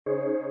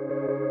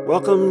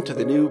Welcome to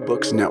the New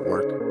Books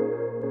Network.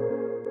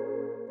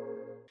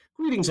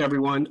 Greetings,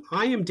 everyone.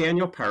 I am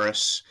Daniel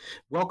Paris.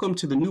 Welcome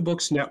to the New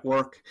Books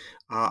Network.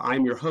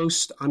 I'm your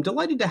host. I'm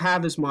delighted to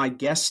have as my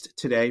guest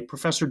today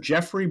Professor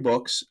Jeffrey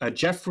Brooks.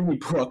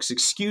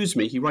 Excuse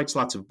me. He writes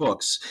lots of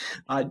books.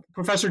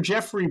 Professor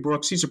Jeffrey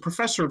Brooks. He's a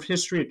professor of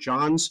history at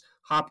Johns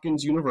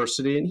Hopkins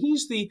University, and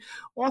he's the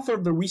author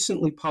of the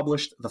recently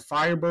published "The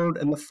Firebird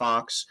and the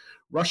Fox: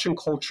 Russian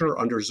Culture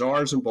Under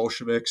Tsars and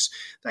Bolsheviks."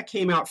 That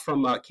came out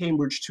from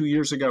Cambridge 2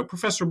 years ago.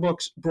 Professor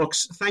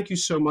Brooks, thank you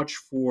so much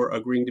for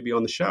agreeing to be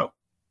on the show.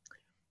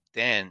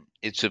 Dan,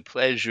 it's a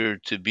pleasure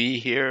to be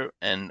here,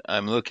 and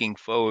I'm looking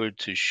forward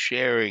to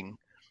sharing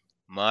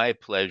my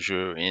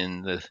pleasure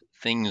in the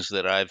things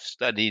that I've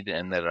studied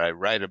and that I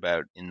write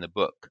about in the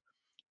book,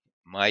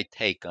 my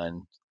take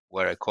on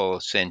what I call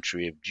a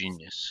century of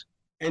genius.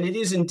 And it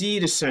is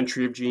indeed a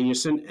century of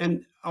genius.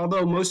 And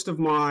although most of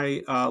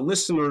my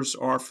listeners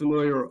are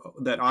familiar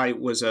that I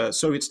was a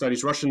Soviet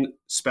studies Russian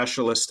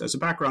specialist as a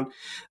background,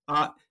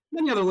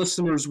 many other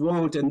listeners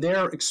won't, and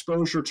their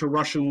exposure to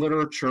Russian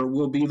literature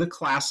will be the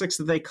classics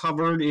that they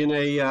covered in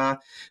a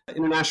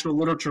international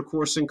literature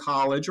course in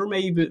college, or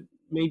maybe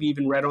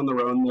even read on their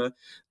own,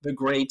 the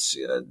greats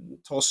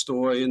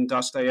Tolstoy and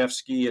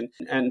Dostoevsky,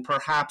 and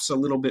perhaps a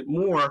little bit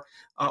more,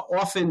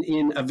 often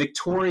in a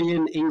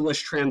Victorian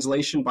English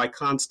translation by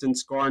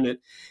Constance Garnett.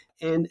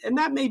 And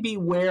that may be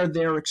where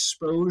their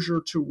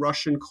exposure to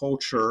Russian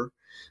culture,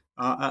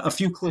 a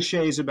few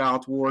cliches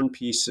about War and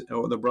Peace,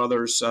 or the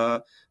brothers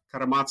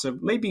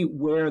Karamazov, maybe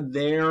where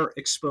their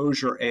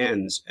exposure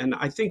ends. And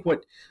I think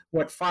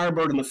what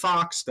Firebird and the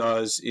Fox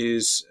does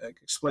is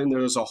explain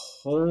there's a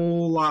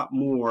whole lot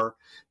more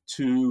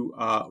to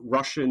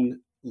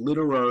Russian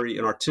literary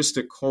and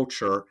artistic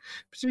culture,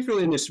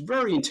 particularly in this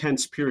very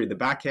intense period, the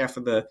back half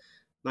of the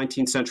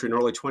 19th century and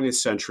early 20th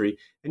century,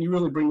 and you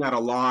really bring that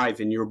alive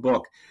in your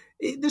book.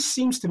 This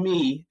seems to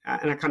me,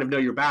 and I kind of know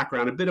your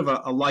background, a bit of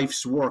a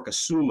life's work, a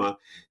summa.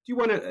 Do you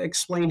want to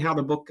explain how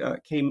the book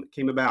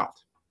came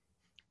about?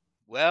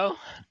 Well,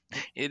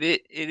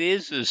 it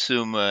is a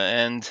summa,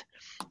 and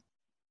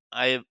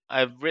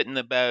I've written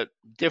about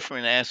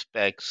different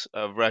aspects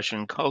of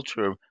Russian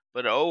culture,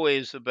 but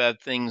always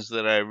about things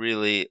that I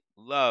really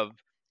love.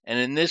 And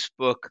in this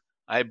book,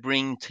 I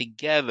bring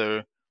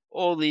together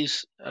all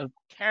these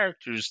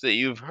characters that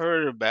you've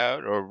heard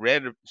about or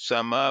read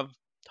some of: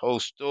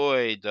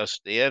 Tolstoy,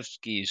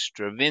 Dostoevsky,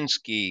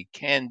 Stravinsky,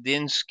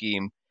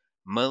 Kandinsky,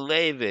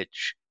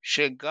 Malevich,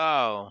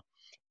 Chagall,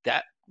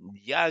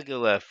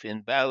 Diaghilev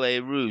in Ballet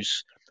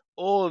Russe,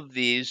 all of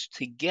these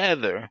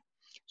together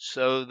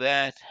so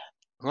that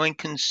one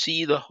can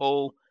see the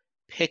whole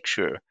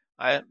picture.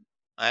 I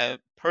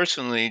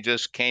personally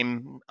just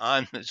came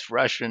on this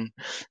Russian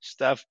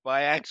stuff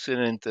by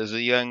accident as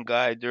a young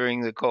guy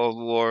during the Cold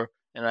War,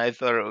 and I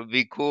thought it would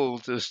be cool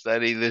to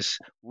study this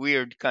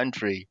weird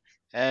country,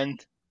 and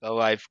the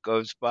life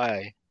goes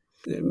by.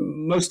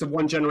 Most of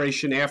one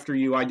generation after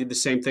you, I did the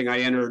same thing.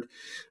 I entered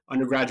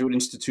undergraduate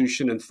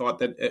institution and thought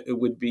that it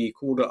would be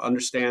cool to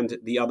understand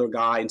the other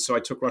guy. And so I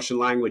took Russian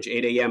language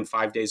 8 a.m.,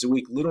 5 days a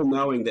week, little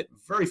knowing that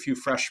very few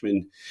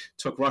freshmen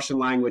took Russian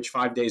language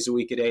 5 days a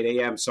week at 8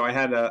 a.m. So I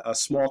had a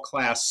small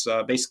class,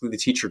 basically the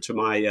teacher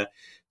to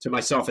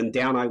myself, and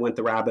down I went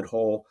the rabbit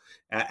hole,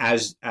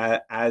 as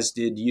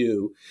did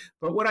you.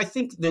 But what I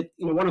think that,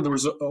 one of the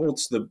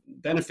results, the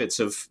benefits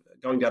of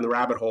going down the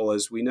rabbit hole,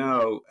 as we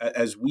know,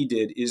 as we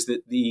did, is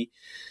that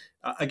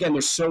again,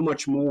 there's so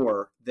much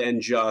more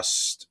than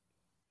just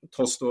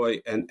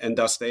Tolstoy and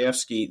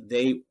Dostoevsky.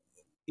 They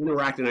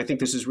interact, and I think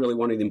this is really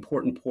one of the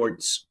important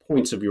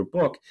points of your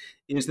book,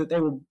 is that they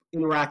were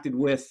interacted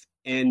with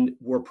and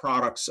were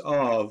products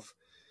of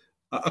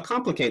a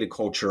complicated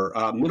culture,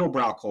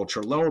 middlebrow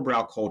culture,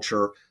 lowerbrow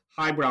culture,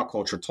 highbrow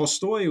culture.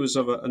 Tolstoy was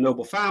of a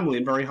noble family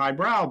and very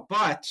highbrow,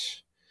 but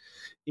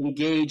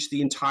engaged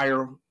the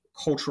entire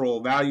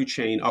cultural value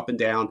chain up and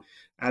down,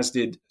 as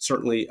did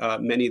certainly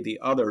many of the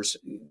others.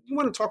 You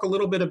want to talk a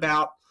little bit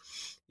about,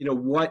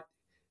 what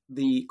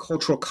the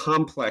cultural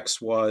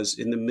complex was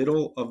in the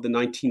middle of the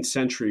 19th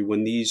century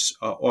when these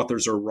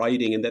authors are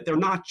writing, and that they're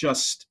not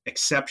just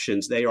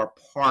exceptions, they are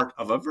part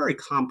of a very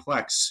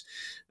complex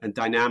and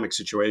dynamic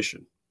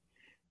situation.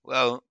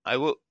 Well, I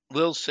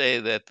will say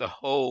that the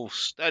whole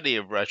study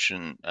of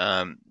Russian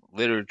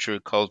literature,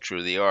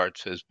 culture, the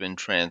arts has been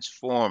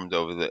transformed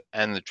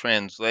and the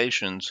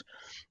translations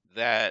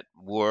that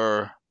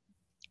were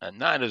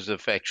not as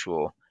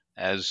effectual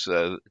as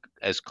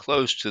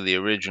close to the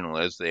original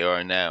as they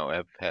are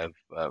now have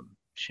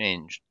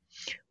changed.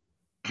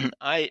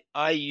 I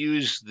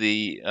use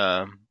the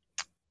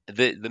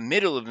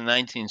middle of the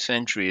 19th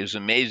century is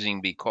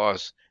amazing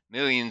because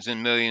millions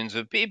and millions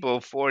of people,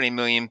 40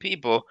 million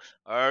people,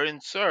 are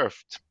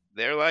enserfed.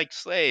 They're like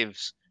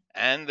slaves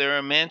and they're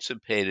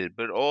emancipated.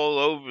 But all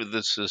over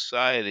the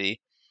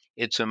society,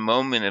 it's a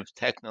moment of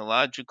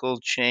technological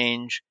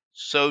change,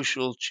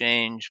 social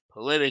change,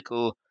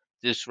 political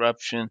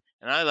disruption,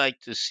 and I like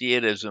to see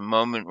it as a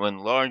moment when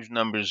large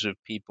numbers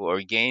of people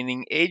are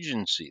gaining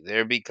agency.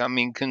 They're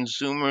becoming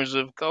consumers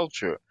of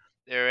culture.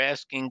 They're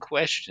asking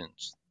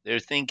questions. They're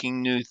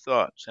thinking new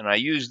thoughts. And I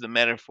use the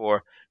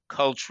metaphor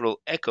cultural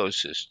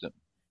ecosystem.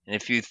 And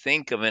if you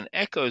think of an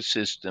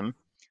ecosystem,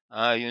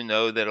 you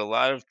know that a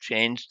lot of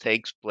change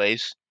takes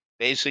place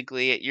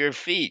basically at your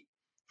feet,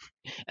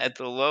 at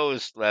the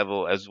lowest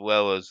level as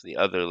well as the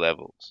other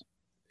levels.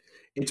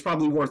 It's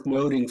probably worth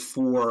noting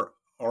for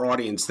our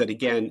audience that,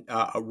 again,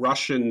 a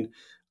Russian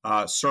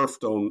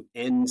serfdom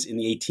ends in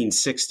the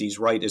 1860s,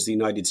 right as the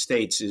United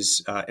States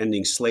is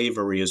ending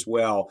slavery as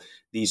well.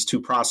 These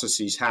two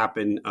processes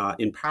happen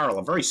in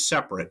parallel, very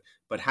separate,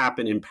 but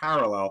happen in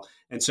parallel.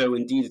 And so,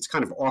 indeed, it's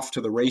kind of off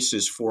to the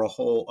races for a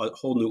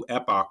whole new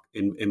epoch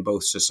in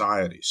both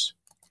societies.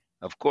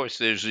 Of course,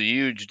 there's a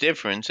huge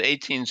difference.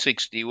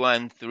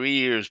 1861, 3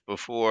 years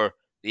before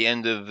the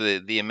end of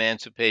the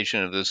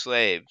emancipation of the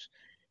slaves.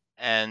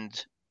 And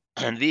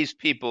these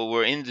people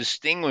were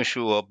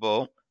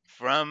indistinguishable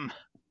from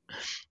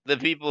the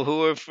people who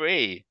were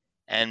free.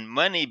 And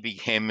money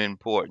became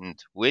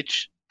important,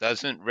 which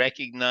doesn't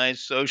recognize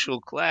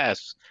social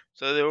class.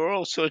 So there were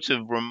all sorts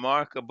of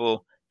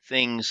remarkable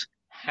things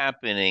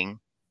happening.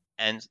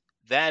 And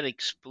that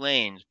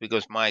explains,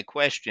 because my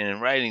question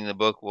in writing the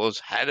book was,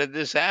 how did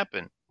this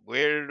happen?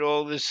 Where did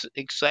all this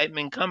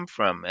excitement come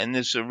from and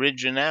this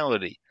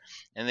originality?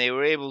 And they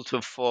were able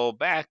to fall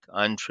back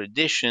on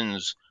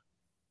traditions,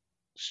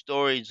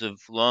 stories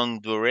of long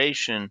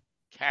duration,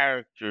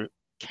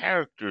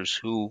 characters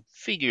who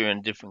figure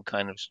in different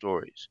kind of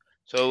stories.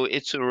 So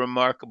it's a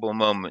remarkable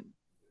moment.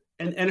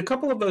 And a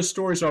couple of those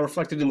stories are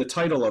reflected in the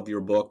title of your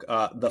book,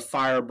 The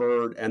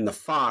Firebird and the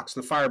Fox.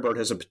 The Firebird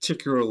has a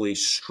particularly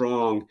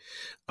strong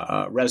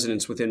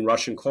resonance within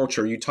Russian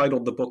culture. You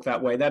titled the book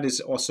that way. That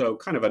is also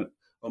kind of an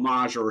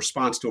homage or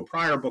response to a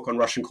prior book on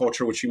Russian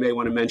culture, which you may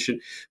want to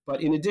mention.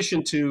 But in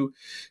addition to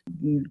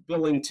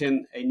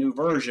Billington, a new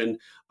version,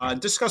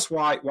 discuss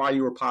why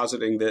you were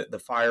positing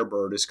the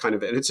Firebird is kind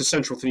of, and it's a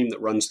central theme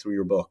that runs through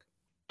your book.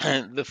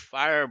 The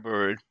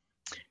Firebird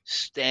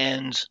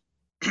stands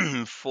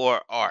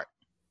for art,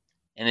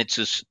 and it's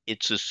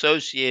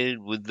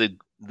associated with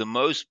the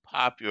most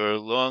popular,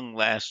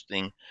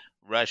 long-lasting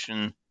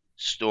Russian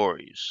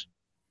stories.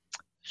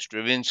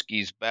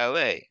 Stravinsky's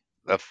ballet,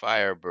 The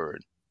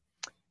Firebird,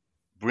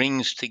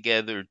 brings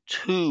together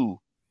two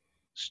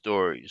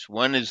stories.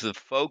 One is the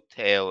folk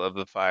tale of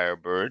the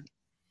Firebird,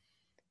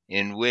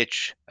 in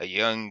which a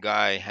young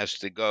guy has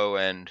to go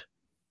and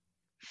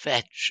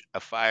fetch a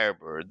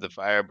firebird. The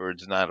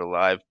firebird's not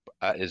alive,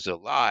 is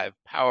alive,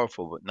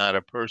 powerful, but not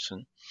a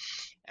person.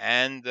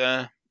 And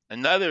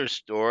another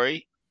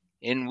story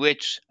in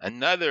which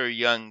another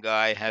young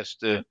guy has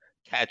to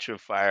catch a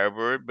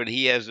firebird, but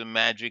he has a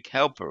magic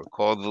helper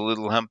called the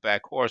Little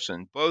Humpback Horse.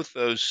 And both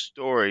those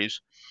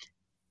stories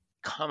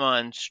come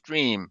on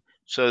stream.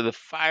 So the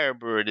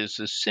firebird is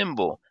a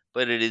symbol,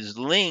 but it is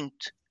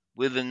linked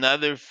with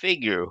another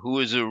figure who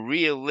is a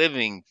real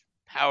living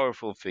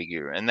powerful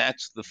figure, and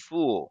that's the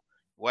fool.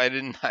 Why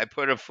didn't I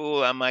put a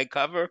fool on my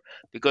cover?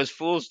 Because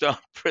fools don't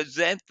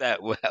present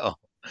that well.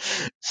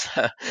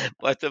 So,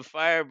 but the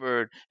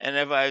Firebird, and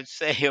if I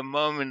say a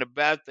moment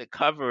about the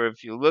cover,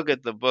 if you look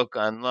at the book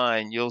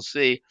online, you'll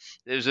see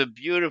there's a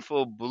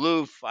beautiful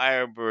blue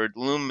Firebird,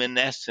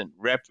 luminescent,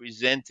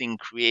 representing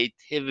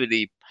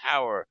creativity,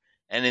 power.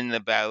 And in the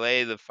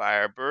ballet, the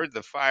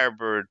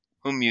Firebird,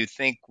 whom you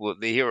think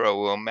the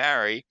hero will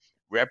marry,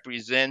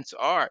 represents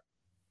art.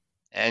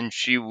 And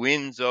she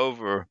wins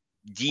over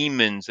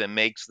demons and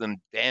makes them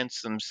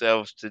dance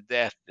themselves to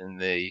death in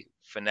the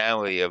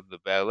finale of the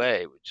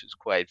ballet, which is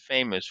quite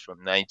famous from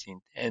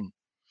 1910.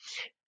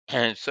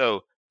 And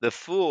so the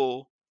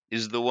fool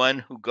is the one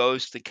who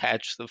goes to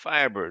catch the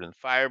Firebird. And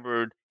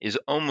Firebird is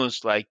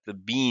almost like the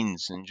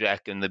beans in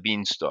Jack and the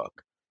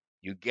Beanstalk.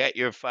 You get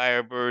your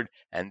Firebird,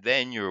 and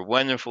then your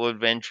wonderful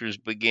adventures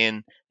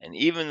begin. And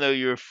even though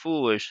you're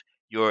foolish,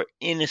 your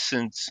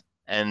innocence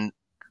and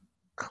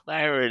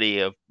clarity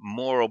of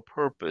moral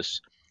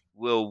purpose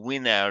will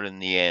win out in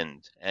the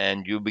end,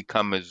 and you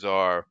become a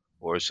czar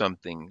or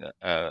something,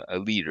 a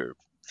leader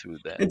through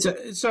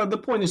that. So the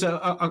point is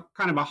a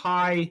kind of a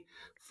high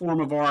form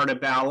of art, a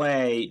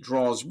ballet,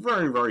 draws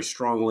very, very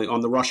strongly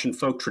on the Russian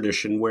folk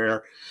tradition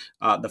where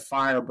the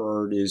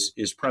Firebird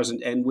is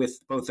present, and with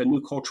both a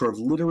new culture of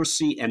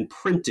literacy and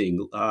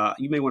printing.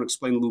 You may want to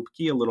explain,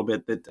 Lubki, a little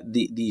bit that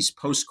these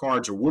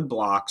postcards or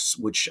woodblocks,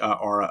 which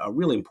are a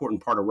really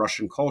important part of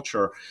Russian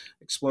culture,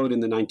 explode in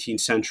the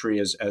 19th century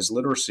as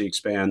literacy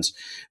expands.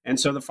 And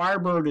so the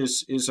Firebird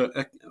is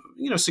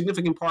a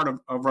significant part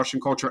of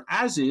Russian culture,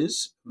 as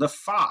is the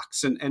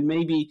fox. And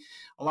maybe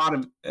a lot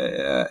of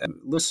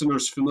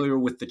listeners familiar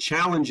with the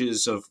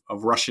challenges of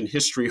Russian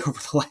history over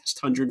the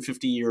last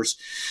 150 years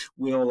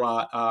will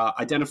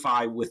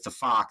identify with the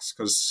fox,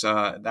 because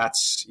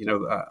that's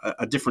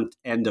a different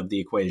end of the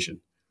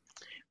equation.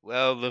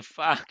 Well, the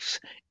fox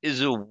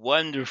is a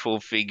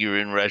wonderful figure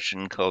in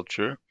Russian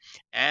culture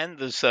and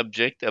the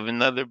subject of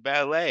another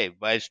ballet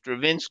by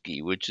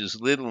Stravinsky, which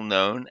is little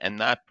known and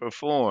not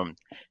performed.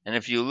 And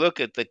if you look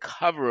at the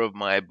cover of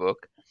my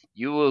book,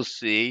 you will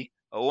see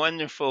a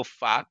wonderful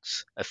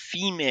fox, a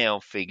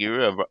female figure.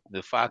 Of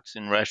the fox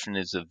in Russian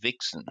is a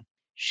vixen.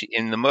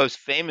 In the most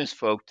famous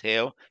folk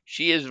tale,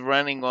 she is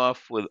running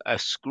off with a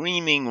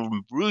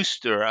screaming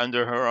rooster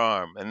under her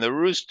arm, and the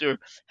rooster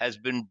has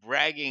been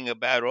bragging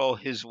about all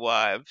his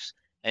wives,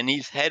 and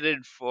he's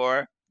headed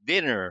for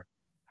dinner,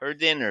 her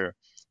dinner.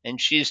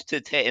 And she's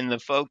to take, in the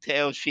folk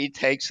tale, she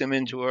takes him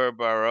into her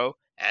burrow,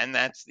 and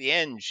that's the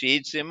end. She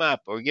eats him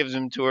up or gives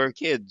him to her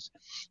kids.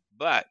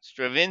 But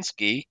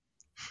Stravinsky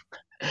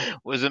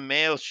was a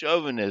male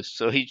chauvinist,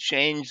 so he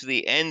changed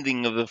the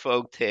ending of the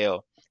folk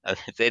tale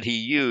that he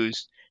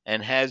used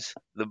and has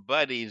the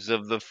buddies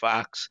of the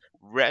fox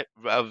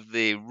of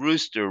the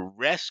rooster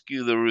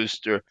rescue the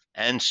rooster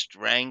and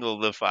strangle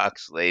the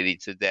fox lady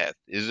to death.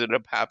 Is it a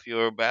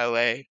popular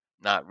ballet?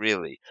 Not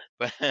really,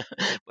 but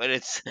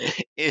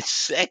it's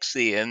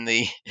sexy, and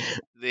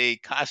the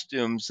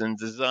costumes and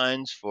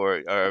designs for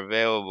it are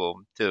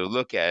available to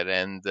look at,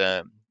 and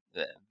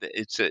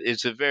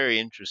it's a very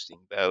interesting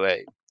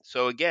ballet.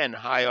 So again,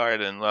 high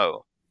art and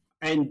low.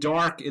 And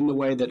dark in the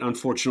way that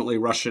unfortunately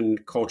Russian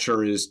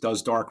culture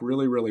does dark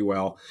really, really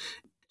well.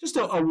 Just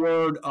a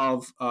word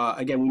of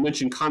again, we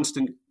mentioned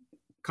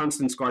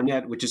Constance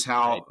Garnett, which is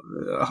how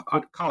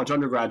college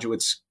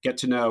undergraduates get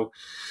to know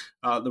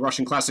the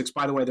Russian classics.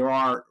 By the way, there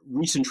are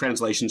recent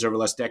translations over the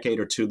last decade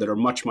or two that are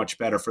much, much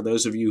better for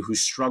those of you who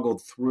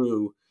struggled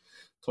through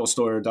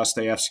Tolstoy or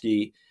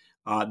Dostoevsky.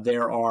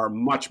 There are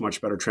much,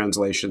 much better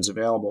translations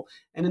available.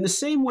 And in the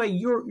same way,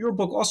 your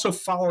book also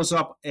follows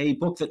up a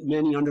book that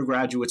many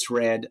undergraduates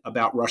read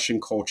about Russian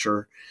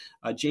culture,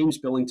 James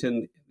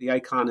Billington, The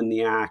Icon and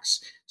the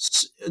Axe.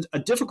 A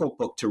difficult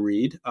book to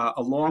read,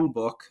 a long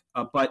book,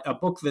 but a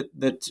book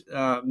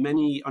that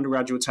many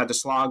undergraduates had to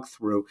slog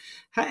through.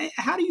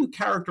 How do you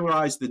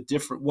characterize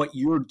what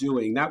you're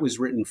doing? That was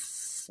written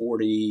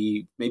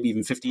 40, maybe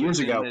even 50 years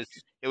ago.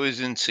 It was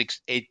in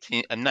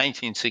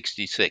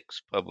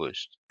 1966,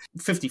 published.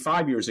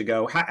 55 years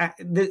ago.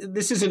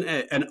 This isn't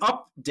an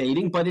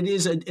updating, but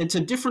it's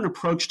a different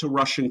approach to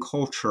Russian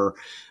culture.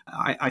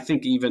 I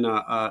think even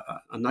a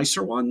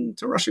nicer one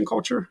to Russian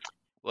culture.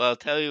 Well, I'll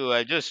tell you,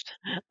 I just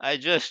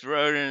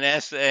wrote an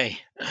essay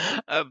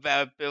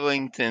about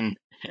Billington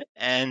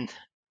and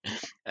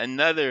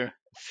another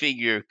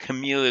figure,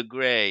 Camilla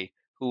Gray,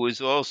 who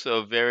was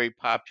also very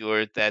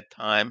popular at that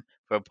time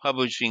for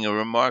publishing a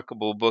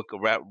remarkable book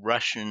about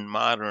Russian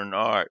modern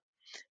art.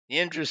 The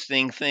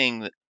interesting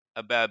thing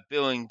about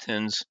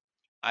Billington's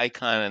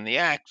Icon and the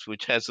Axe,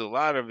 which has a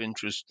lot of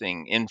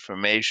interesting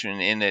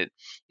information in it,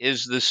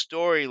 is the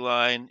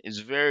storyline is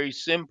very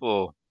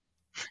simple.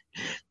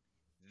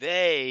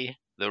 They,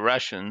 the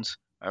Russians,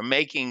 are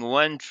making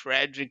one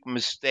tragic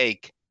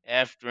mistake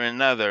after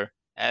another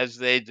as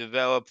they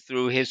develop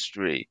through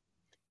history,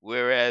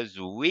 whereas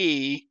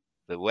we,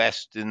 the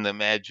West, in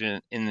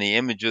the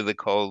image of the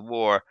Cold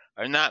War,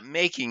 are not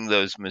making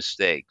those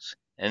mistakes,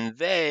 and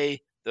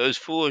they, those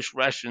foolish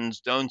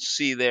Russians, don't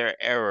see their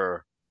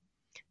error.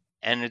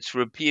 And it's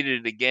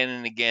repeated again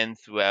and again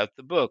throughout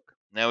the book.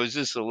 Now, is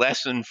this a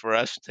lesson for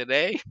us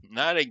today?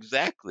 Not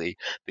exactly,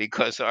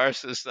 because our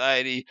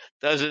society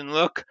doesn't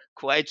look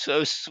quite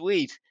so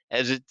sweet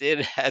as it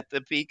did at the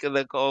peak of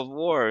the Cold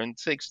War in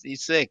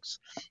 '66.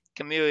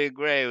 Camilla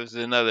Gray was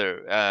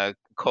another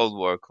Cold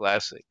War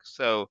classic.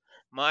 So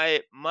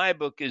my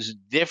book is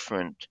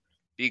different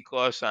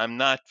because I'm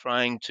not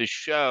trying to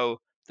show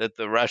that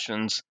the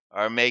Russians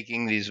are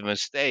making these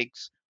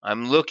mistakes.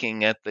 I'm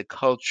looking at the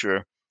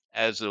culture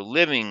as a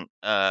living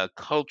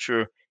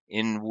culture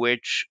in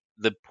which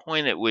the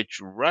point at which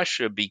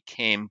Russia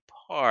became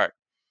part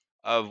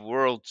of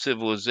world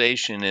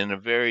civilization in a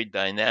very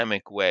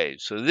dynamic way.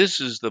 So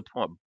this is the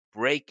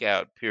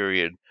breakout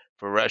period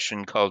for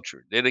Russian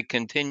culture. Did it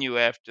continue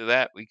after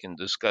that? We can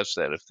discuss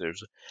that if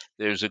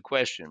there's a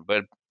question.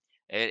 But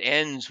it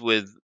ends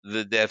with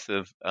the death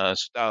of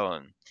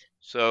Stalin.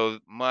 So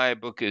my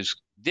book is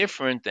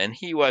different, and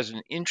he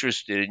wasn't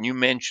interested. And you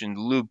mentioned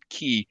Lub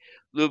Key.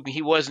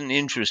 He wasn't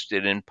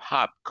interested in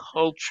pop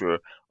culture,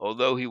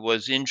 although he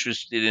was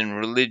interested in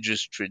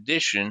religious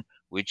tradition,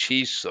 which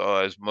he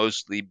saw as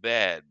mostly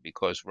bad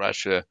because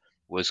Russia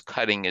was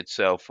cutting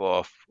itself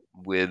off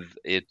with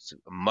its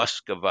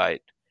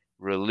Muscovite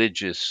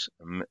religious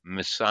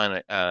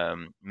messianic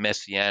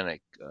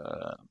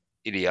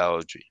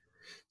ideology.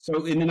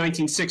 So in the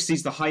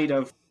 1960s, the height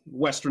of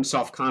Western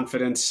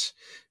self-confidence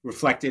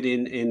reflected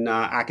in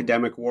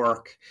academic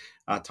work.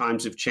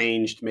 Times have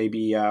changed.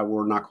 Maybe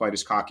we're not quite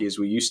as cocky as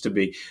we used to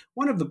be.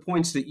 One of the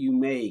points that you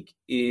make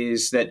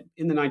is that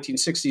in the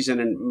 1960s and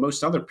in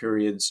most other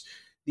periods,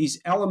 these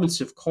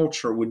elements of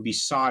culture would be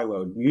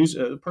siloed.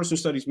 A person who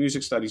studies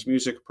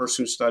music, a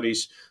person who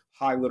studies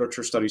high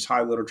literature studies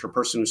high literature, a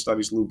person who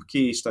studies Luke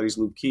Key,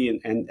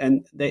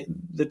 and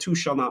the two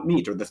shall not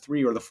meet, or the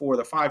three or the four or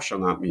the five shall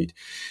not meet.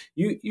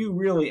 You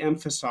really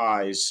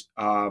emphasize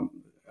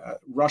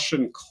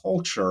Russian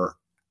culture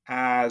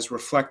as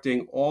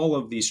reflecting all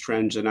of these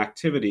trends and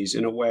activities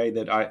in a way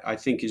that I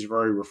think is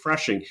very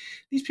refreshing.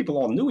 These people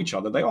all knew each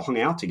other. They all hung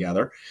out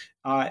together,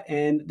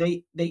 and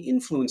they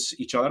influence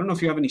each other. I don't know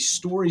if you have any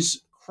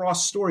stories,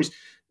 cross stories.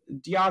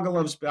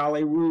 Diaghilev's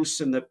Ballet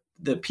Russe and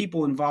the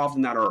people involved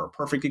in that are a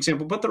perfect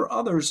example, but there are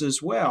others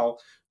as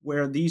well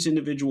where these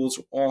individuals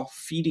are all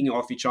feeding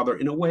off each other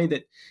in a way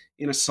that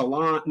in a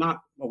salon,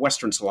 not a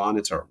Western salon,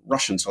 it's a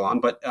Russian salon,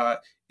 but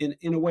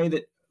in a way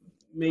that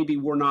maybe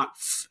we're not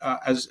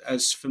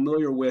as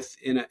familiar with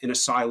in a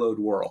siloed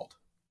world.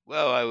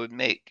 Well, I would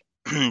make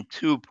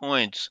 2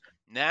 points.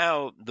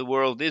 Now the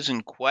world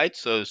isn't quite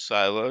so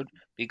siloed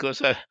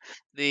because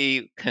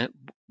the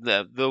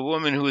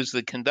woman who is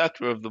the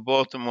conductor of the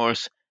Baltimore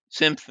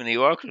Symphony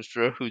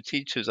Orchestra, who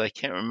teaches, I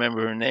can't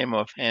remember her name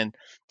offhand,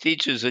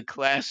 teaches a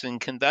class in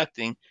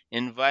conducting,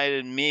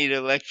 invited me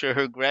to lecture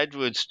her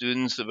graduate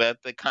students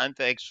about the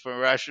context for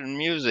Russian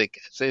music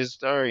as a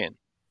historian.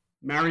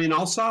 Marian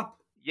Alsop?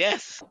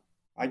 Yes.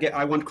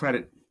 I want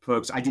credit,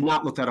 folks. I did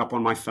not look that up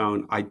on my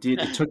phone. I did.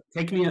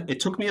 It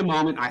took me a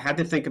moment. I had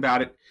to think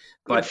about it.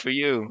 Good for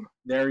you.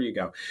 There you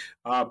go.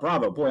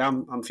 Bravo. Boy,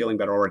 I'm feeling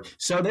better already.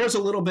 So there's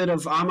a little bit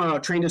of,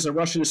 I'm trained as a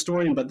Russian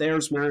historian, but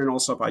there's Marian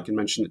Alsop. I can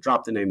mention it.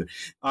 Drop the name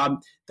there.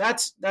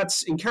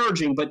 That's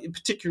encouraging, but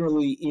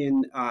particularly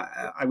in,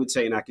 I would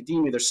say in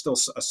academia, there's still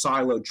a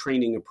siloed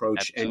training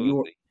approach.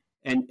 Absolutely.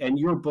 And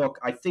your book,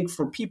 I think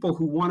for people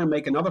who want to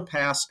make another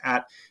pass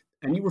at,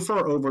 and you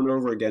refer over and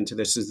over again to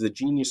this as the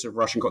genius of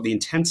Russian culture, the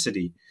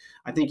intensity.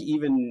 I think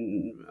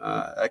even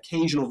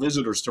occasional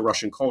visitors to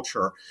Russian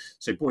culture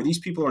say, boy, these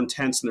people are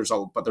intense, and there's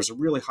a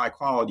really high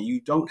quality.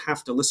 You don't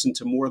have to listen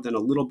to more than a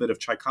little bit of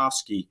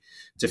Tchaikovsky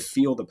to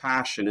feel the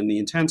passion and the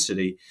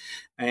intensity.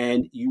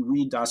 And you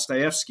read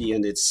Dostoevsky,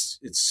 and it's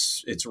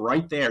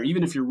right there.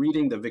 Even if you're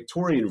reading the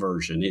Victorian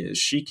version,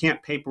 she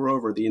can't paper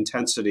over the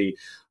intensity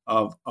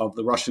of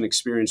the Russian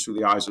experience through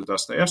the eyes of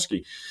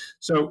Dostoevsky.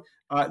 So,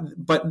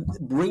 but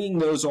bringing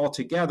those all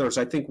together is,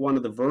 I think, one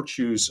of the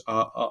virtues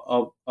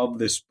of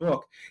this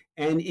book.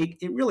 And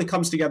it really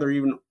comes together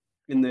even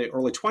in the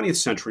early 20th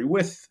century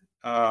with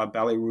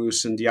Ballet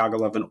Russe and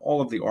Diaghilev and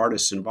all of the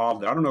artists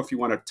involved. I don't know if you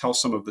want to tell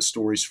some of the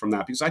stories from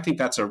that, because I think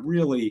that's a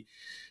really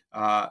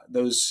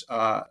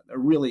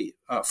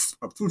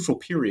fruitful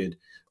period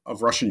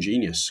of Russian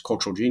genius,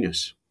 cultural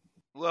genius.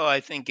 Well, I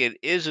think it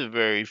is a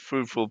very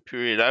fruitful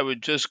period. I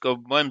would just go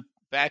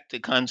back to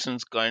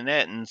Constance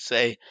Garnett and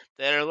say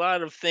that a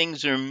lot of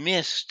things are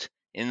missed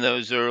in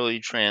those early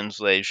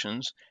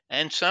translations,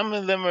 and some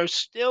of them are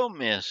still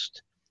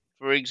missed.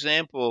 For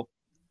example,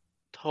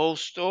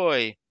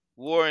 Tolstoy,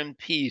 War and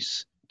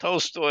Peace.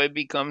 Tolstoy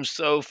becomes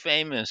so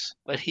famous,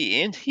 but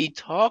he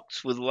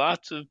talks with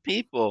lots of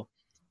people.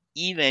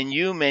 Even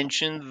you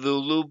mentioned the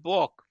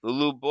Lubok. The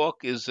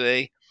Lubok is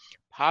a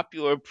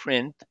popular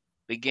print,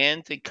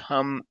 began to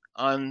come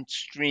on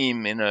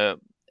stream in a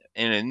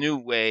new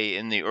way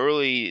in the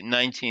early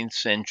 19th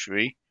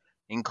century,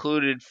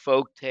 included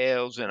folk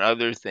tales and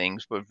other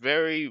things, but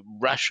very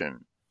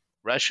Russian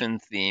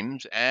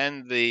themes,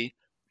 and the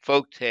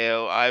folk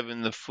tale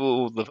Ivan the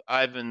Firebird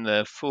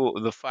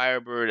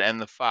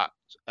and the Fox.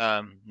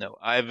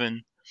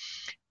 Ivan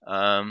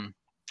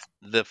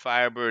the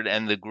Firebird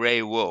and the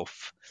Gray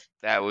Wolf.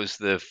 That was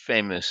the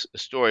famous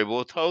story.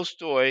 Well,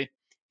 Tolstoy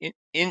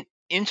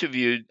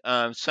interviewed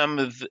some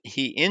of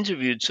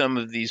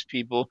these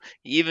people.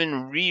 He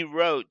even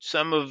rewrote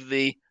some of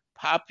the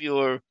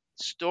popular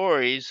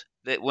stories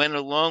that went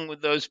along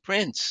with those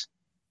prints.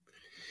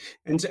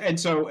 And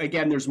so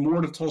again, there's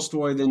more to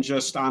Tolstoy than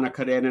just Anna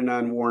Karenina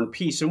and War and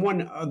Peace. And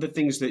one of the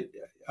things that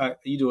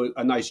you do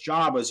a nice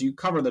job is you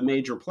cover the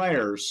major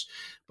players,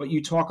 but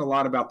you talk a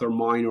lot about their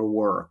minor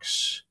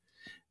works,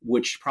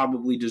 which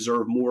probably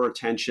deserve more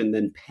attention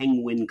than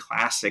Penguin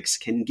classics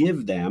can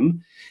give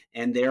them,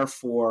 and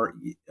therefore,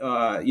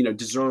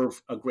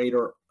 deserve a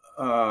greater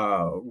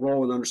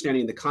role in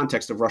understanding the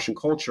context of Russian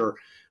culture,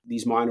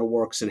 these minor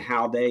works, and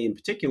how they, in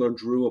particular,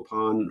 drew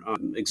upon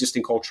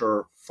existing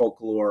culture,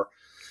 folklore,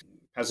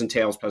 peasant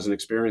tales, peasant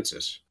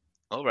experiences.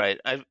 All right.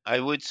 I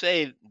would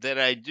say that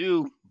I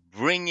do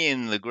bring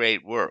in the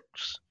great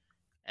works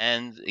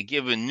and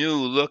give a new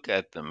look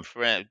at them.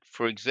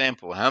 For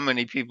example, how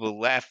many people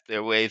laughed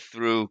their way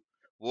through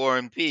War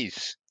and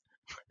Peace?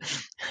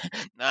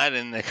 Not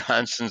in the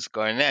Constance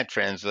Garnett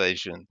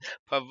translation.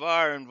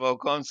 Pavar and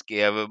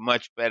Volkonsky have a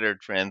much better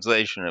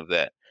translation of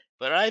that.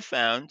 But I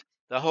found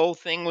the whole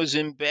thing was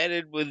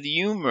embedded with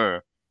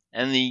humor,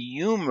 and the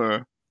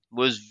humor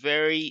was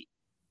very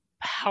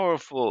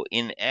powerful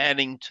in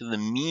adding to the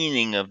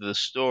meaning of the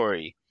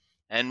story.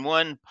 And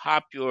one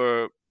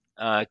popular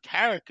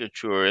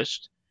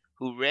caricaturist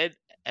who read,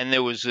 and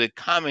there was a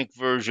comic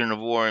version of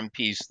War and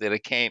Peace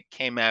that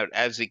came out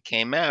as it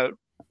came out.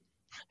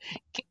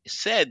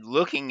 said,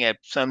 looking at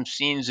some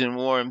scenes in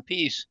War and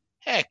Peace,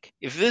 heck,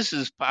 if this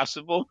is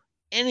possible,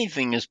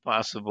 anything is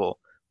possible,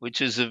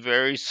 which is a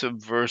very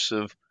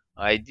subversive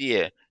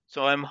idea.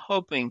 So I'm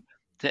hoping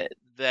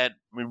that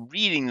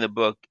reading the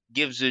book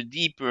gives a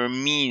deeper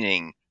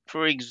meaning.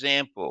 For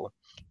example,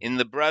 in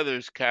The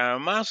Brothers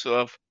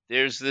Karamazov,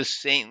 there's the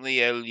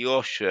saintly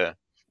Alyosha,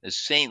 the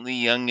saintly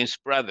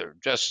youngest brother,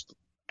 just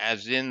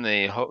as in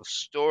the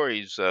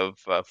stories of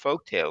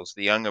folk tales,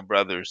 the younger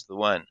brother's the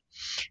one.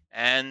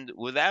 And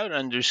without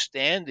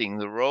understanding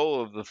the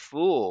role of the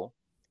fool,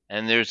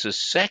 and there's a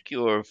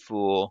secular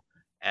fool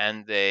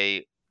and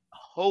a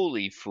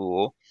holy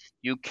fool,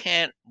 you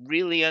can't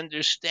really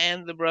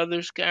understand the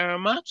Brothers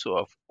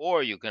Karamazov.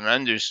 Or you can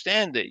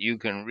understand it, you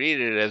can read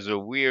it as a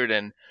weird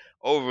and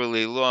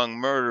overly long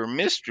murder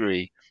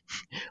mystery,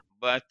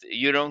 but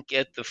you don't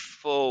get the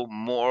full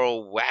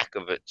moral whack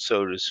of it,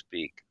 so to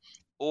speak.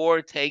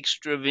 Or take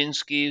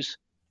Stravinsky's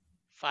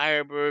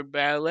Firebird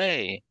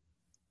Ballet.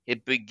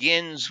 It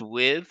begins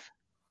with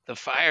the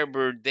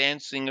Firebird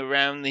dancing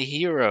around the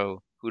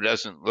hero, who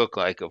doesn't look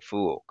like a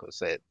fool,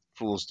 because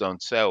fools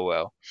don't sell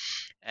well.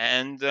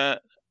 And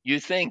you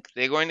think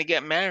they're going to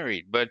get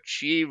married, but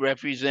she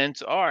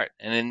represents art.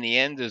 And in the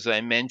end, as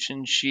I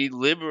mentioned, she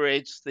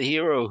liberates the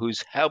hero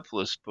who's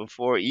helpless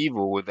before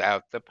evil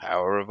without the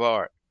power of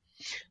art.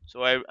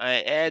 So I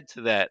add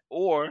to that.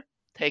 Or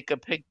take a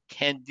pic.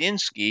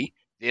 Kandinsky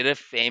did a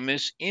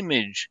famous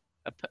image,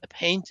 a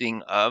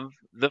painting of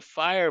the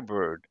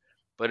Firebird,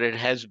 but it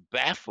has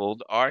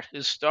baffled art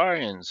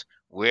historians.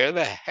 Where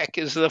the heck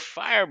is the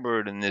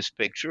Firebird in this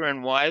picture,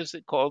 and why is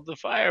it called the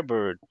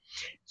Firebird?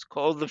 It's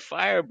called the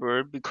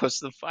Firebird because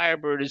the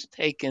Firebird is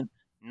taken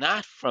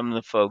not from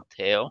the folk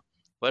tale,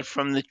 but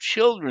from the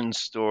children's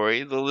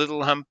story, The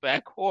Little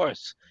Humpback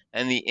Horse,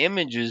 and the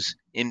images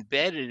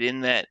embedded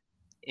in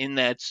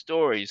that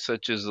story,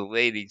 such as a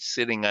lady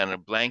sitting on a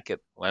blanket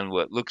on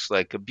what looks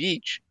like a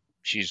beach.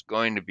 She's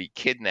going to be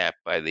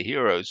kidnapped by the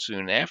hero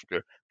soon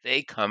after.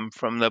 They come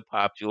from the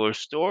popular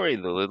story,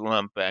 The Little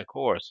Humpback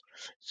Horse.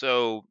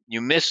 So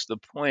you miss the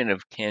point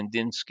of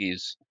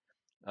Kandinsky's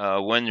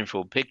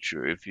wonderful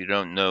picture if you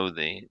don't know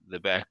the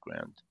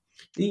background.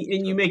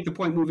 And you make the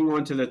point moving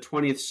on to the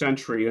 20th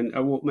century, and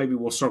maybe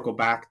we'll circle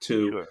back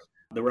to Sure.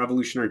 the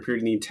revolutionary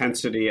period and the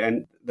intensity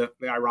and the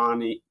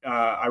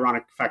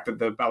ironic fact that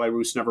the Ballet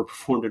Russe never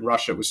performed in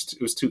Russia. It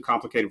was too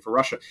complicated for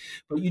Russia.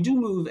 But you do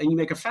move, and you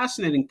make a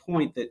fascinating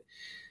point that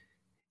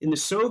in the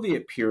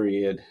Soviet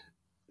period,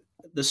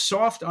 the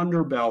soft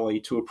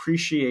underbelly to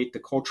appreciate the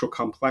cultural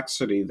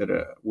complexity that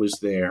was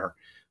there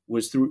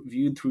was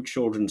viewed through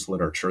children's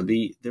literature.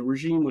 The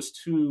regime was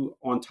too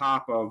on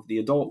top of the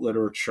adult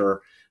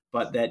literature,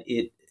 but that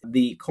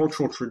the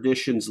cultural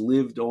traditions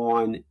lived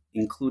on,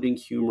 including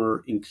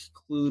humor,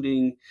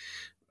 including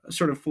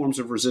sort of forms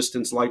of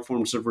resistance, light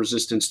forms of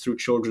resistance through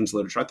children's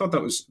literature. I thought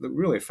that was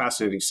really a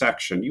fascinating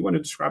section. You want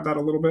to describe that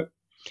a little bit?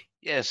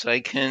 Yes, I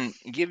can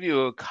give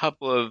you a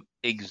couple of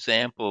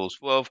examples.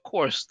 Well, of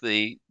course,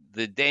 the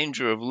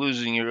danger of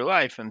losing your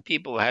life, and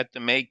people had to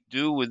make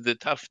do with the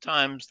tough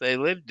times they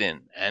lived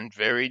in, and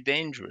very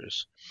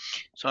dangerous.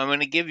 So I'm going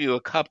to give you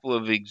a couple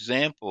of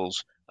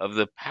examples of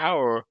the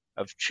power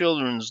of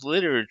children's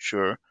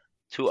literature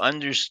to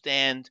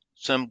understand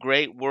some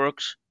great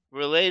works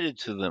related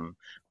to them.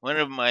 One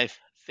of my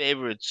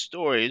favorite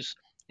stories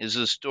is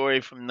a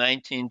story from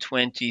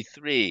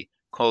 1923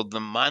 called The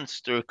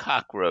Monster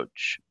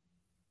Cockroach.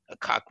 A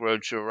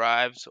cockroach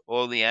arrives.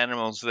 All the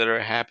animals that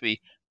are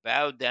happy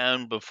bow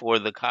down before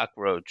the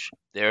cockroach.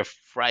 They're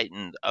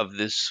frightened of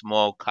this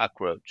small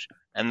cockroach.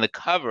 And the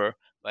cover,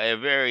 by a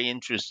very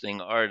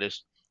interesting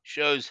artist,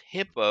 shows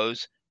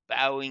hippos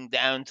bowing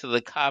down to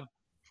the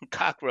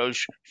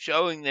cockroach,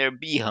 showing their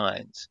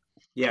behinds.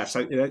 Yes,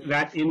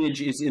 that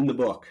image is in the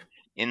book.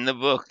 In the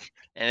book,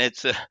 and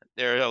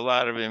there are a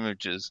lot of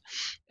images,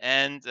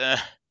 and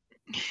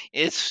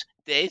it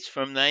dates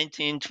from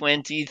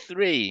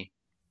 1923.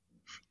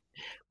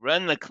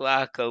 Run the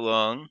clock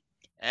along,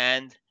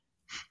 and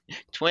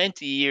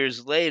 20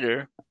 years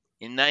later,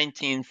 in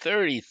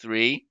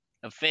 1933,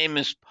 a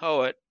famous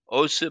poet,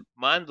 Osip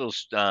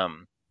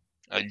Mandelstam,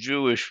 a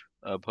Jewish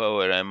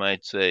poet, I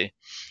might say,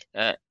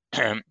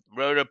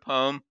 wrote a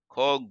poem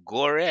called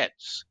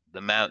Goretz,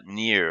 the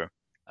Mountaineer,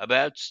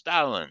 about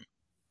Stalin.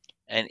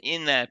 And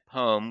in that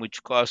poem,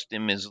 which cost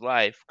him his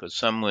life because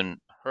someone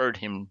heard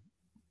him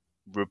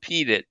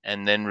repeat it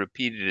and then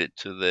repeated it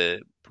to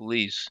the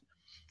police,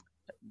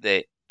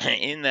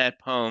 in that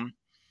poem,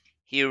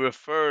 he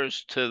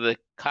refers to the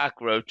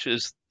cockroach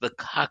as the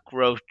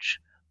cockroach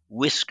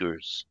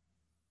whiskers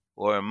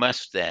or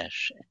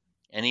mustache.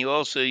 And he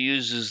also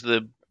uses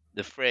the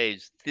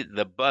phrase,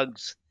 the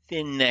bug's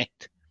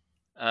thin-necked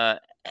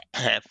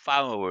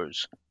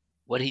followers.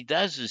 What he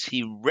does is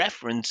he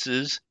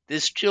references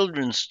this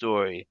children's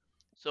story.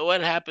 So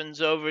what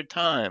happens over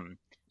time?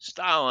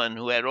 Stalin,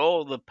 who had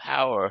all the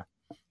power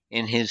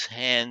in his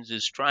hands,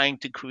 is trying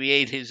to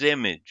create his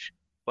image.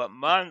 But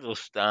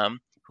Mandelstam,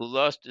 who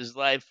lost his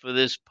life for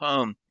this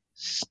poem,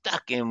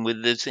 stuck him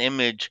with this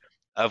image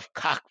of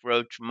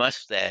cockroach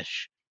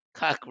mustache.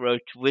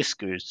 cockroach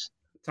whiskers.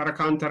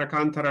 Tarakan,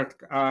 tarakan,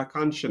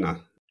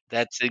 tarakanshina.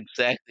 That's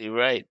exactly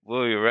right.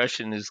 Boy, your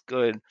Russian is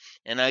good.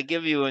 And I'll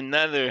give you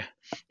another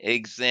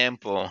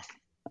example.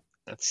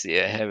 Let's see,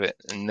 I have a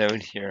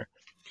note here.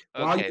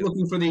 While Okay. you're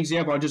looking for the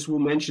example, I just will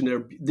mention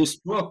there. This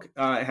book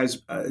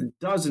has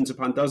dozens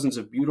upon dozens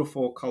of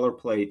beautiful color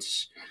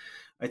plates.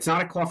 It's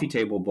not a coffee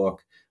table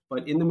book,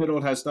 but in the middle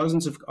it has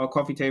dozens of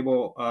coffee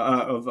table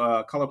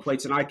of color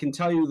plates. And I can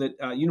tell you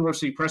that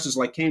university presses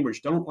like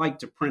Cambridge don't like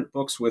to print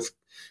books with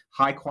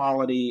high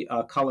quality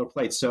color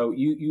plates. So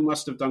you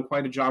must have done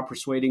quite a job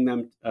persuading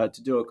them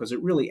to do it, because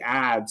it really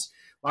adds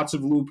lots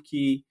of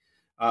Lubke,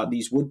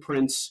 these wood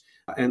prints,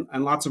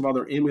 and lots of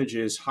other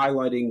images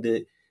highlighting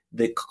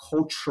the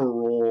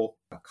cultural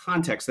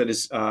context, that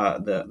is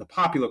the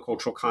popular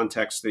cultural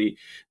context, the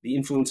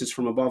influences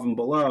from above and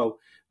below,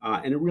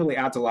 and it really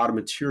adds a lot of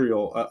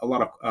material, a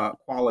lot of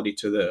quality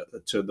to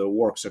the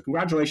work. So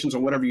congratulations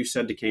on whatever you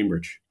said to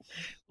Cambridge.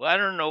 Well, I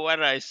don't know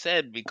what I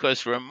said,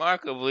 because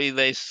remarkably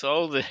they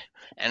sold it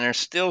and are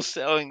still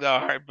selling the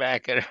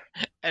hardback at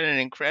an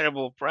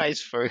incredible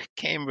price for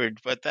Cambridge,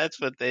 but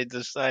that's what they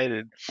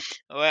decided.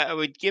 Well, I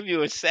would give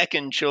you a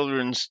second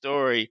children's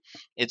story.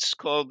 It's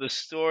called The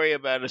Story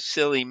About a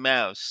Silly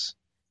Mouse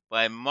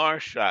by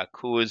Marshak,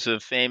 who is a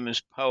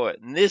famous poet.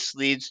 And this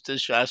leads to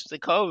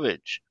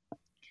Shostakovich.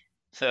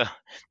 So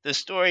the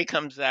story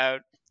comes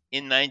out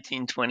in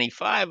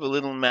 1925. A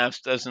little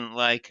mouse doesn't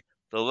like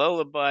the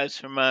lullabies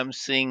her mom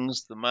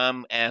sings. The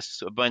mom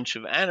asks a bunch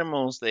of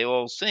animals. They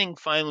all sing.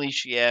 Finally,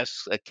 she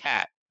asks a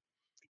cat.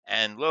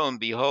 And lo and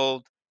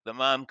behold, the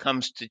mom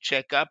comes to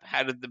check up.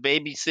 How did the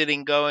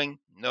babysitting going?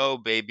 No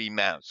baby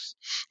mouse.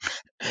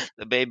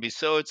 The baby.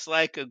 So it's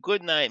like a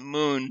goodnight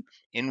moon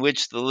in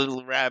which the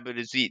little rabbit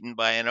is eaten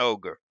by an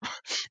ogre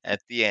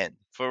at the end.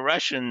 For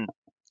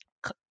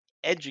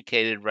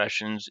educated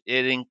Russians,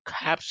 it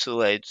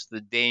encapsulates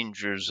the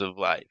dangers of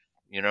life.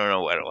 You don't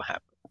know what will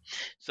happen.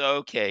 So,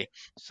 okay.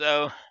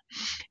 So,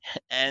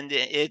 and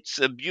it's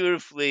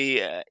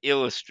beautifully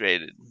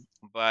illustrated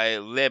by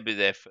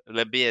Lebedev,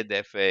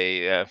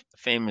 a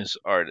famous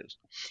artist.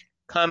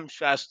 Come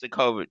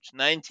Shostakovich,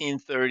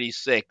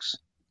 1936.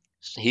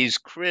 He's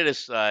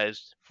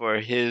criticized for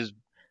his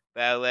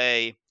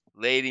ballet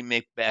Lady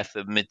Macbeth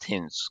of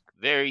Matinsky.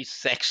 Very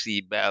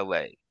sexy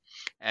ballet.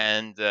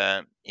 And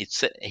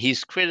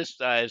he's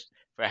criticized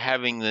for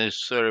having this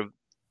sort of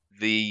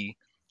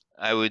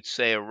I would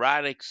say,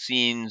 erotic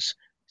scenes.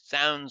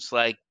 Sounds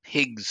like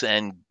pigs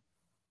and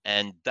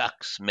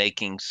ducks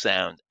making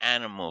sound,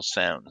 animal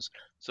sounds.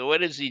 So what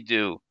does he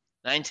do?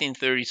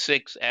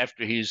 1936,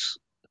 after he's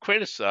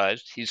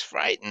criticized, he's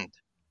frightened.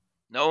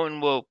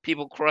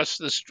 People cross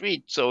the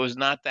street so as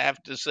not to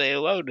have to say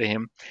hello to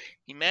him.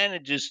 He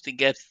manages to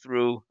get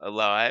through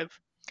alive,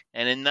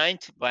 and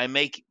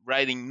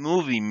writing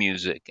movie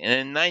music. And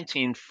in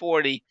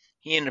 1940,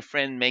 he and a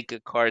friend make a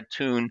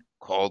cartoon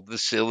called The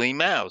Silly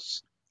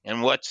Mouse.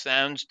 And what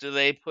sounds do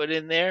they put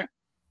in there?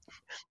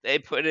 They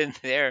put in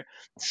there,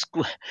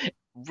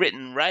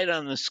 written right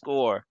on the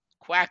score,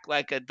 quack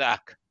like a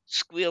duck,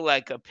 squeal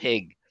like a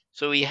pig.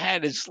 So he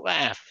had his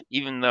laugh,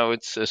 even though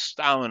it's a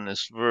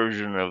Stalinist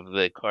version of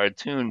the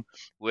cartoon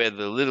where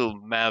the little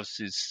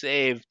mouse is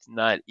saved,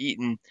 not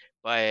eaten,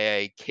 by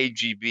a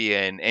KGB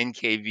and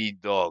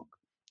NKV dog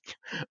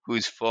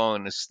who's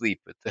fallen asleep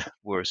at the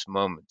worst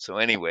moment. So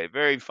anyway,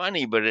 very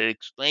funny, but it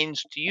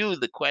explains to you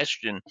the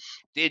question,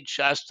 did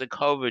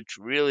Shostakovich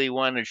really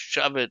want to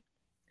shove it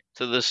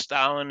to the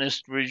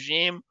Stalinist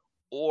regime,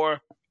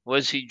 or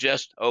was he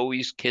just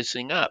always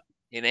kissing up?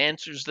 It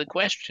answers the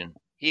question.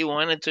 He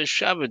wanted to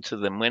shove it to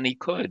them when he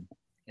could,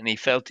 and he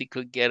felt he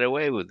could get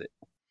away with it.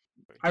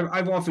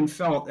 I've often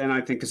felt, and I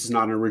think this is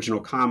not an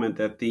original comment,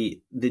 that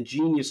the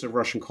genius of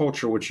Russian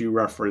culture, which you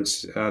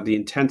reference, the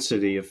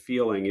intensity of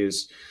feeling,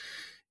 is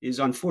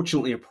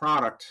unfortunately a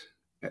product,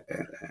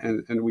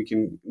 and we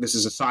can. This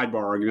is a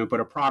sidebar argument, but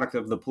a product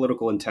of the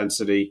political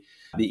intensity,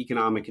 the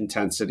economic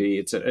intensity.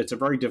 It's a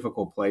very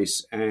difficult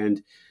place,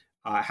 and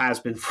has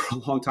been for a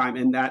long time,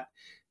 and that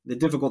the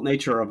difficult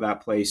nature of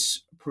that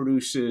place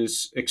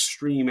produces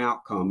extreme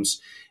outcomes.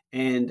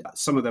 And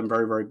some of them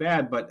very, very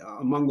bad. But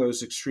among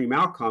those extreme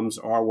outcomes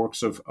are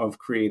works of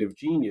creative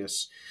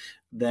genius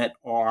that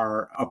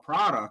are a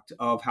product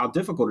of how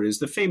difficult it is.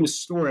 The famous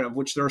story, of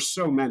which there are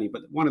so many,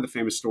 but one of the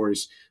famous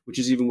stories, which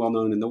is even well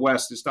known in the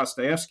West, is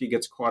Dostoevsky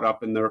gets caught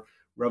up in the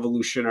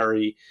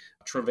revolutionary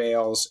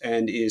travails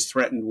and is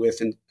threatened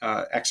with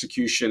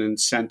execution and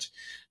sent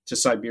to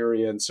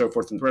Siberia and so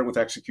forth, and threatened with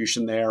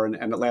execution there.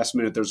 And at the last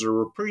minute, there's a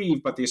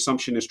reprieve, but the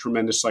assumption is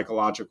tremendous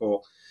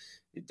psychological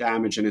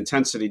damage and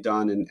intensity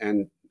done,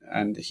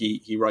 and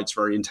he writes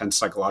very intense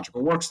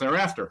psychological works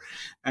thereafter,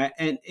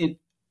 and it,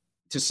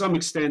 to some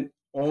extent,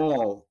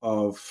 all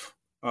of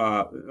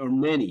or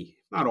many,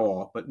 not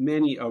all, but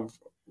many of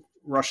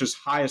Russia's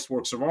highest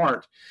works of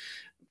art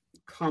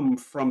come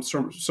from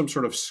some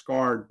sort of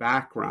scarred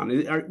background.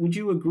 Would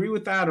you agree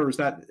with that, or is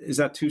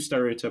that too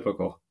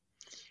stereotypical?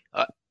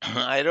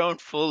 I don't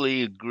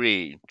fully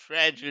agree.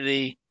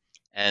 Tragedy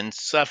and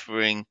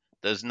suffering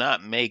does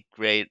not make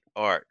great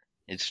art.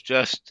 It's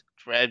just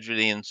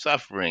tragedy and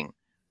suffering.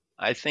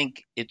 I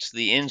think it's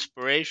the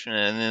inspiration.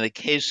 And in the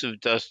case of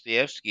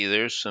Dostoevsky,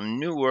 there's some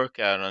new work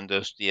out on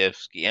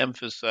Dostoevsky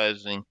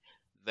emphasizing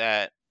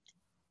that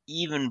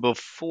even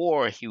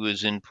before he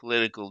was in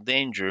political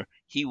danger,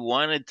 he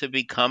wanted to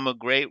become a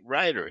great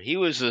writer. He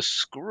was a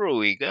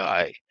screwy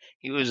guy.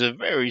 He was a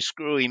very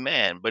screwy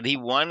man, but he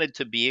wanted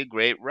to be a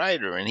great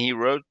writer. And he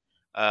wrote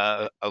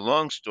a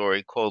long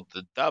story called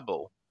The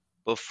Double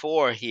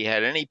before he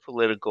had any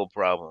political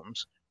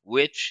problems,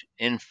 which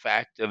in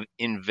fact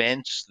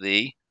invents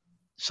the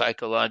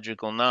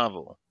psychological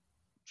novel.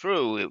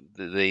 True,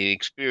 the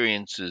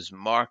experiences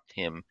marked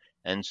him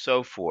and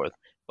so forth.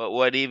 But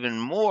what even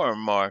more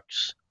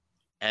marks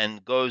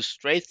and goes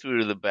straight through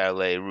to the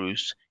Ballet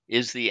Russe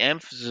is the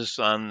emphasis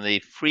on the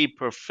free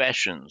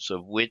professions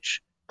of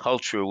which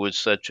culture was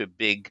such a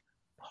big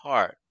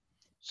part.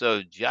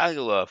 So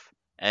Diaghilev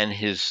and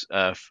his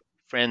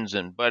friends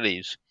and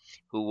buddies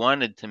who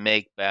wanted to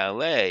make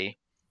ballet,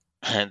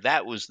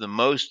 that was the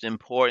most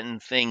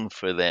important thing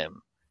for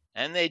them.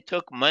 And they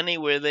took money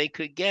where they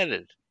could get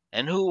it.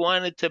 And who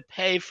wanted to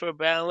pay for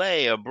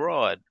ballet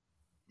abroad?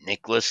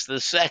 Nicholas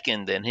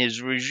II and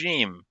his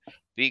regime,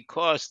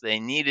 because they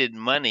needed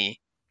money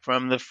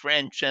from the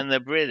French and the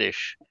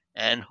British.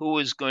 And who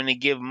was going to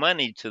give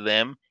money to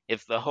them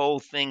if the whole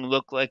thing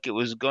looked like it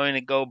was going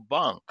to go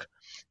bunk?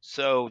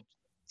 So,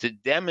 to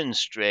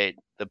demonstrate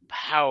the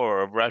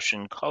power of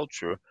Russian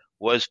culture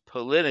was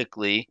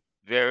politically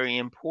very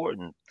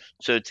important.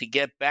 So, to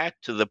get back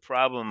to the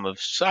problem of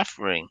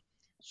suffering,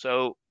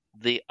 so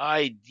the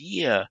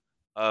idea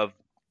of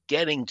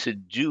getting to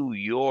do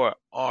your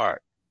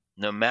art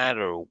no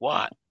matter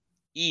what,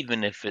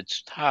 even if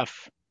it's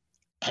tough,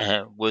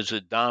 was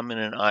a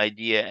dominant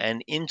idea,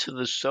 and into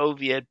the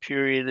Soviet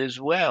period as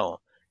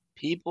well.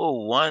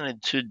 People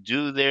wanted to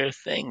do their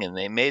thing, and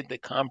they made the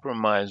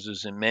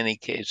compromises in many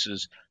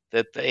cases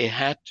that they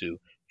had to.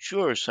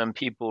 Sure, some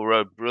people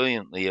wrote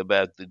brilliantly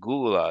about the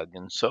Gulag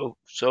and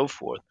so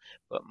forth,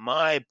 but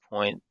my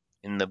point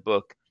in the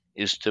book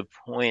is to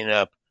point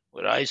up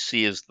what I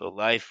see as the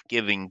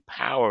life-giving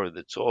power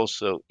that's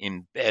also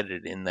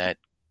embedded in that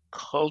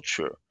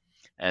culture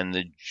and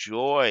the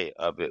joy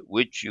of it,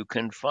 which you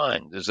can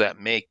find. Does that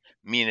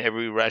mean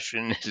every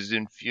Russian is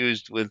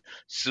infused with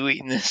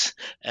sweetness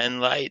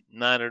and light?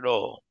 Not at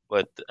all.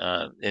 But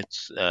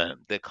it's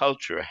the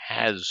culture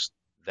has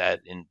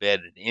that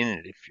embedded in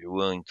it if you're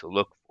willing to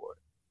look for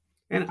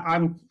it. And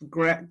I'm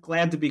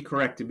glad to be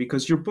corrected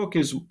because your book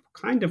is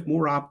kind of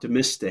more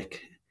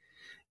optimistic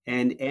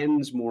and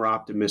ends more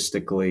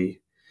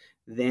optimistically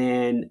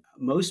than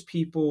most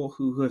people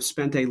who have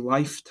spent a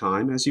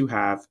lifetime, as you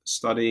have,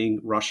 studying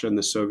Russia and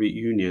the Soviet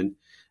Union.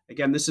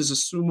 Again, this is a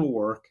Summa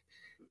work.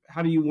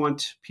 How do you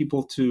want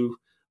people to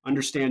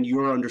understand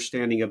your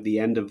understanding of the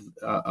end of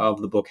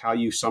the book? How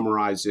you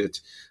summarize it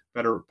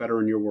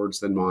better in your words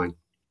than mine?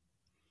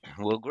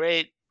 Well,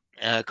 great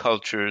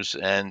cultures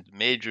and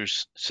major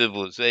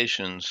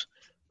civilizations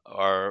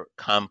are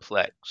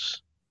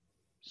complex.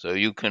 So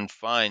you can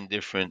find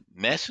different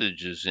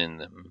messages in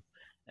them.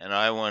 And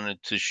I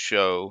wanted to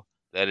show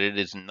that it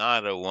is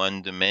not a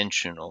one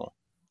dimensional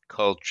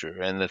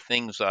culture. And the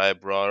things I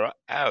brought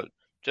out,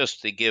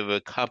 just to give a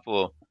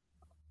couple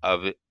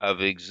of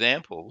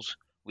examples,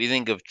 we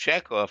think of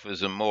Chekhov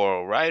as a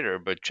moral writer,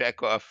 but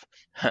Chekhov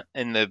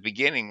in the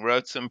beginning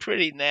wrote some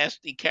pretty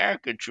nasty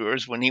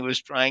caricatures when he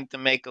was trying to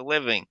make a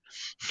living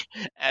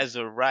as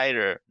a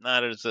writer,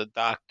 not as a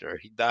doctor.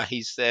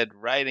 He said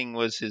writing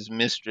was his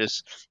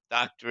mistress,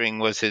 doctoring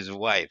was his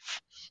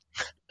wife.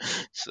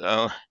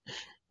 So,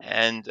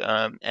 and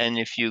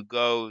if you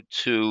go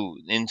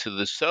into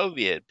the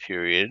Soviet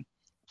period,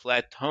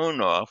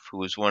 Platonov, who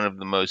was one of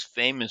the most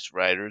famous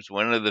writers,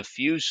 one of the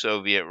few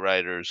Soviet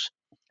writers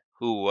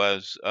who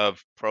was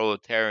of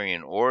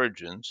proletarian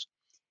origins,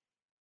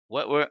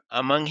 what were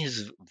among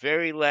his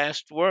very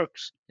last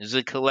works is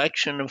a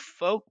collection of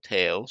folk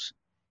tales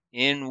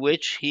in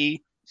which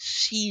he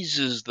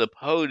seizes the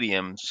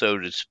podium, so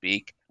to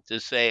speak, to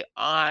say,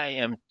 I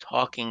am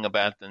talking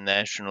about the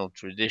national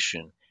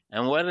tradition.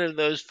 And what are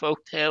those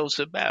folk tales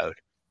about?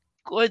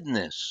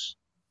 Goodness.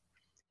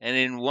 And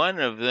in one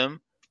of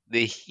them,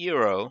 the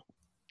hero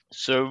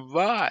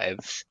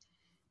survives.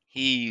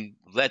 He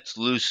lets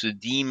loose a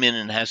demon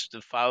and has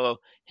to follow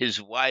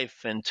his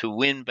wife, and to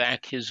win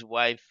back his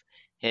wife,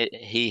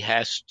 he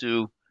has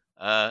to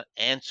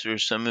answer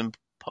some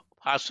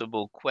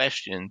impossible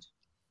questions.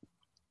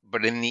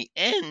 But in the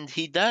end,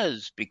 he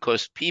does,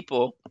 because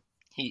people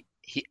he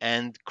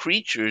and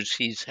creatures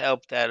he's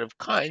helped out of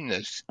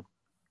kindness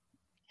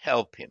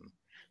help him.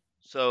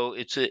 So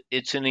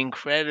it's an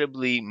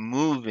incredibly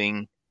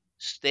moving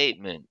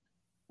statement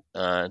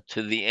to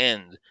the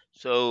end.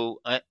 So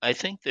I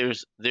think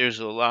there's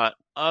a lot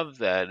of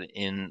that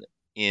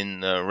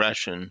in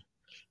Russian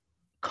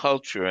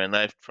culture, and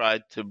I've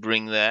tried to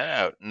bring that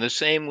out. And the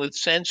same with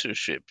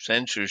censorship.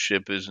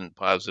 Censorship isn't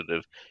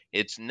positive;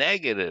 it's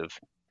negative.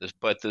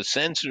 But the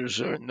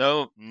censors are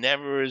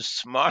never as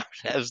smart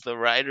as the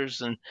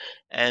writers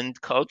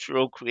and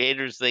cultural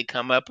creators they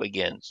come up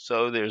against.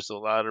 So there's a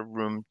lot of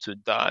room to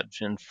dodge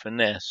and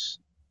finesse.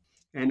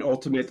 And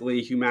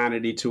ultimately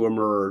humanity to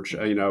emerge.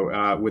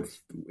 With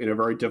in a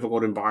very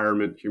difficult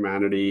environment,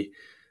 humanity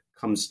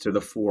comes to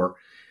the fore.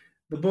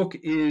 The book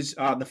is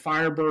The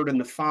Firebird and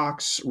the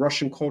Fox,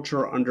 Russian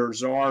Culture Under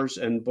Tsars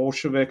and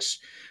Bolsheviks.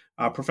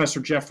 Professor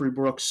Jeffrey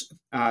Brooks,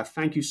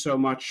 thank you so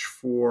much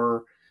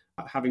for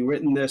having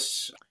written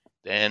this.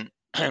 Dan,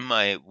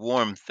 my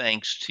warm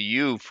thanks to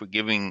you for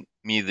giving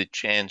me the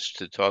chance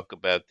to talk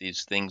about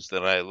these things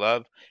that I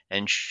love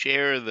and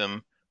share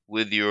them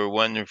with your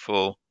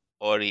wonderful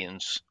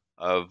audience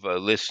of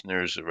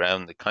listeners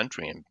around the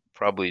country and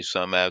probably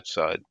some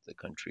outside the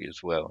country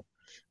as well.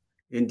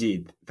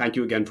 Indeed. Thank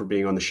you again for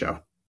being on the show.